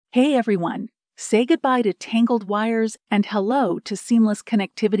Hey everyone! Say goodbye to tangled wires and hello to seamless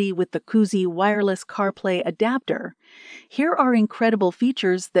connectivity with the Qoosea Wireless CarPlay adapter. Here are incredible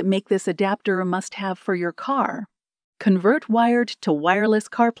features that make this adapter a must-have for your car. Convert wired to wireless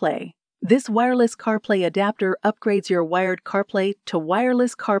CarPlay. This wireless CarPlay adapter upgrades your wired CarPlay to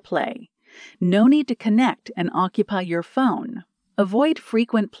wireless CarPlay. No need to connect and occupy your phone. Avoid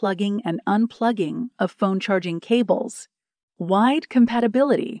frequent plugging and unplugging of phone charging cables. Wide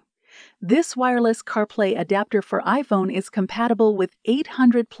compatibility. This wireless CarPlay adapter for iPhone is compatible with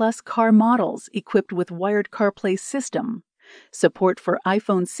 800-plus car models equipped with wired CarPlay system. Support for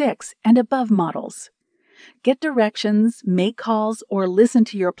iPhone 6 and above models. Get directions, make calls, or listen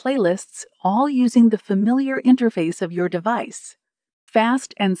to your playlists, all using the familiar interface of your device.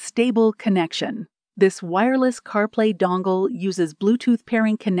 Fast and stable connection. This wireless CarPlay dongle uses Bluetooth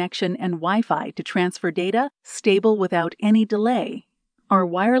pairing connection and Wi-Fi to transfer data, stable without any delay. Our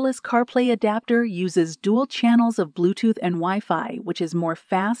wireless CarPlay adapter uses dual channels of Bluetooth and Wi-Fi, which is more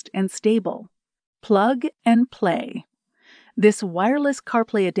fast and stable. Plug and play. This wireless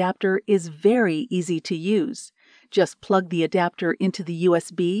CarPlay adapter is very easy to use. Just plug the adapter into the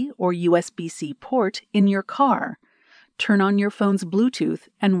USB or USB-C port in your car. Turn on your phone's Bluetooth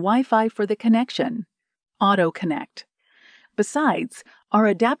and Wi-Fi for the connection. Auto connect. Besides, our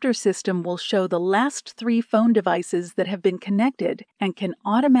adapter system will show the last 3 phone devices that have been connected and can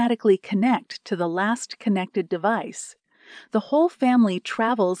automatically connect to the last connected device. The whole family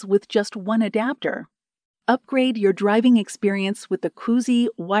travels with just one adapter. Upgrade your driving experience with the Qoosea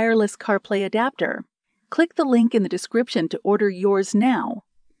Wireless CarPlay adapter. Click the link in the description to order yours now.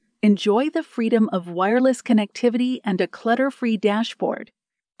 Enjoy the freedom of wireless connectivity and a clutter-free dashboard.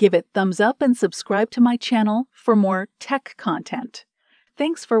 Give it thumbs up and subscribe to my channel for more tech content.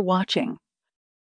 Thanks for watching.